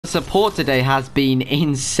support today has been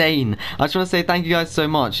insane. I just want to say thank you guys so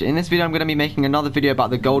much. In this video, I'm going to be making another video about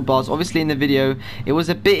the gold bars. Obviously, in the video, it was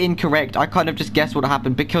a bit incorrect. I kind of just guessed what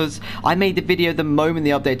happened because I made the video the moment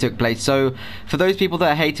the update took place. So, for those people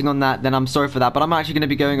that are hating on that, then I'm sorry for that. But I'm actually going to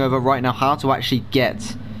be going over right now how to actually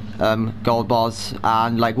get gold bars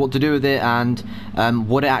and like what to do with it and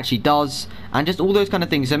what it actually does and just all those kind of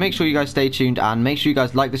things. So make sure you guys stay tuned and make sure you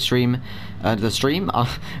guys like the stream.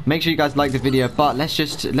 Make sure you guys like the video. But let's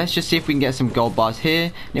just see if we can get some gold bars here.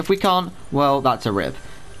 And if we can't, well, that's a rip.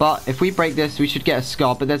 But if we break this, we should get a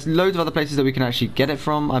scar. But there's loads of other places that we can actually get it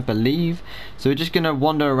from, I believe. So we're just going to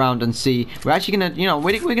wander around and see. We're actually going to, you know,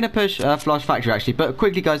 we're going to push Flash Factory, actually. But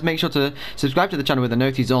quickly, guys, make sure to subscribe to the channel with the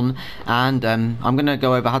noties on. And I'm going to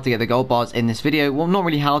go over how to get the gold bars in this video. Well, not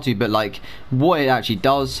really how to, but, like, what it actually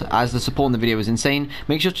does, as the support in the video is insane.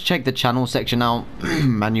 Make sure to check the channel section out,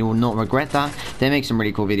 and you will not regret that. They make some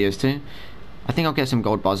really cool videos, too. I think I'll get some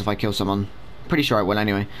gold bars if I kill someone. Pretty sure I will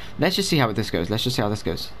anyway. Let's just see how this goes. Let's just see how this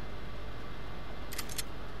goes.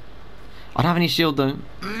 I don't have any shield though.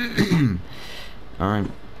 Alright.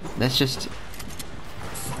 Let's just...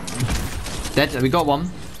 Dead. We got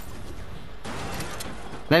one.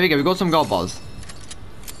 There we go. We got some gold bars.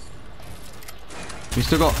 We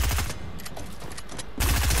still got...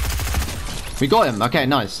 We got him. Okay,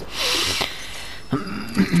 nice.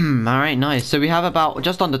 Alright, nice. So we have about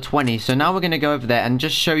just under 20. So now we're going to go over there and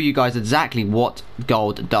just show you guys exactly what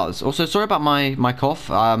gold does. Also, sorry about my cough.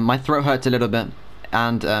 My throat hurts a little bit.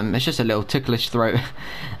 And it's just a little ticklish throat.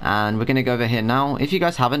 And we're going to go over here now. If you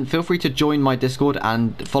guys haven't, feel free to join my Discord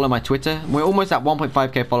and follow my Twitter. We're almost at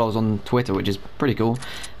 1.5k followers on Twitter, which is pretty cool.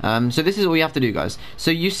 So this is all you have to do, guys. So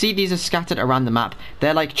you see these are scattered around the map.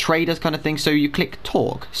 They're like traders kind of thing. So you click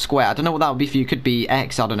talk, square. I don't know what that would be for you. Could be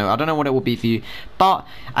X, I don't know. I don't know what it will be for you. But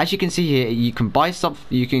as you can see here, you can buy stuff.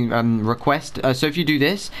 You can request. So if you do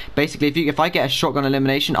this, basically if I get a shotgun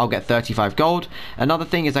elimination, I'll get 35 gold. Another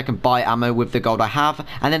thing is I can buy ammo with the gold I have.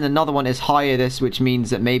 And then another one is hire this, which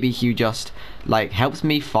means that maybe he just like helps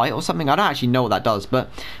me fight or something. I don't actually know what that does, but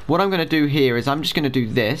what I'm going to do here is I'm just going to do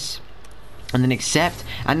this and then accept,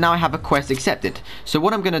 and now I have a quest accepted. So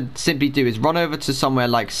what I'm going to simply do is run over to somewhere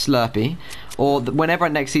like Slurpee, or whenever I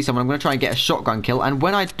next see someone, I'm going to try and get a shotgun kill. And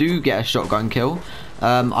when I do get a shotgun kill,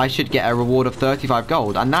 I should get a reward of 35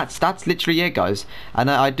 gold, and that's literally it, guys.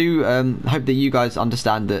 And I do hope that you guys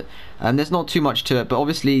understand that there's not too much to it, but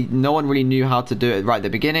obviously no one really knew how to do it right at the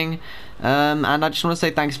beginning. And I just want to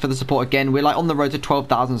say thanks for the support again. We're like on the road to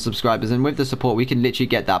 12,000 subscribers, and with the support we can literally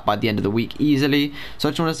get that by the end of the week easily. So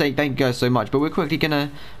I just want to say thank you guys so much. But we're quickly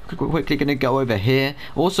gonna go over here.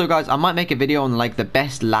 Also, guys, I might make a video on like the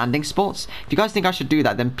best landing spots. If you guys think I should do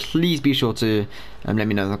that, then please be sure to let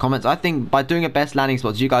me know in the comments. I think by doing a best landing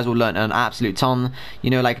spots, you guys will learn an absolute ton.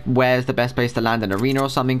 You know, like where's the best place to land an arena or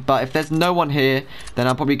something. But if there's no one here, then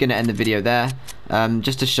I'm probably gonna end the video there,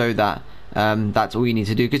 just to show that that's all you need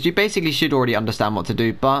to do, because you basically should already understand what to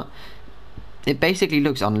do. But it basically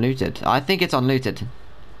looks unlooted. I think it's unlooted.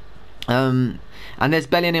 And there's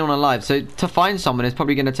barely anyone alive, so to find someone is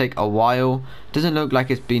probably going to take a while. Doesn't look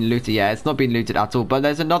like it's been looted. Yeah, it's not been looted at all. But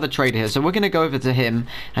there's another trader here, so we're going to go over to him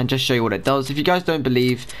and just show you what it does. If you guys don't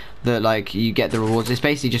believe that like you get the rewards, it's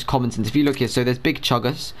basically just common sense. If you look here, so there's Big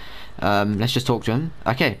Chuggers. Let's just talk to him.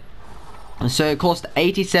 Okay. So it cost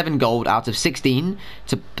 87 gold out of 16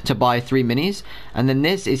 to buy 3 minis. And then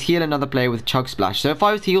this is heal another player with Chug Splash. So if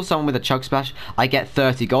I was to heal someone with a Chug Splash, I get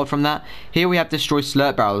 30 gold from that. Here we have destroy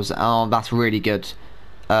slurp barrels. Oh, that's really good.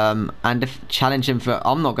 And if challenge him for...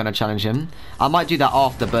 I'm not going to challenge him. I might do that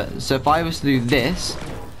after. But so if I was to do this,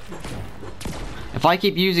 if I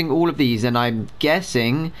keep using all of these, then I'm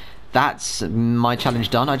guessing that's my challenge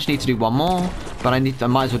done. I just need to do one more, but I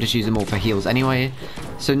might as well just use them all for heals anyway.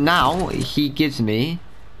 So now he gives me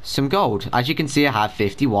some gold. As you can see, I have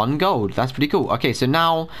 51 gold. That's pretty cool. Okay, so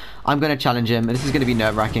now I'm going to challenge him. This is going to be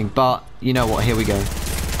nerve-wracking, but you know what? Here we go.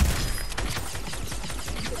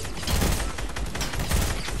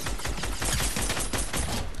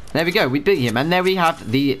 There we go. We beat him, and there we have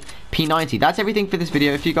the P90. That's everything for this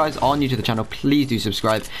video. If you guys are new to the channel, please do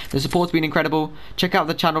subscribe. The support's been incredible. Check out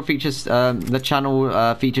the channel features,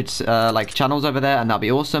 featured like channels over there, and that'll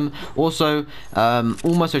be awesome. Also,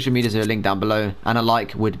 all my social medias are linked down below, and a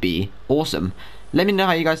like would be awesome. Let me know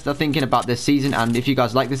how you guys are thinking about this season, and if you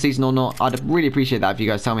guys like the season or not. I'd really appreciate that if you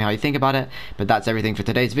guys tell me how you think about it. But that's everything for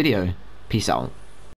today's video. Peace out.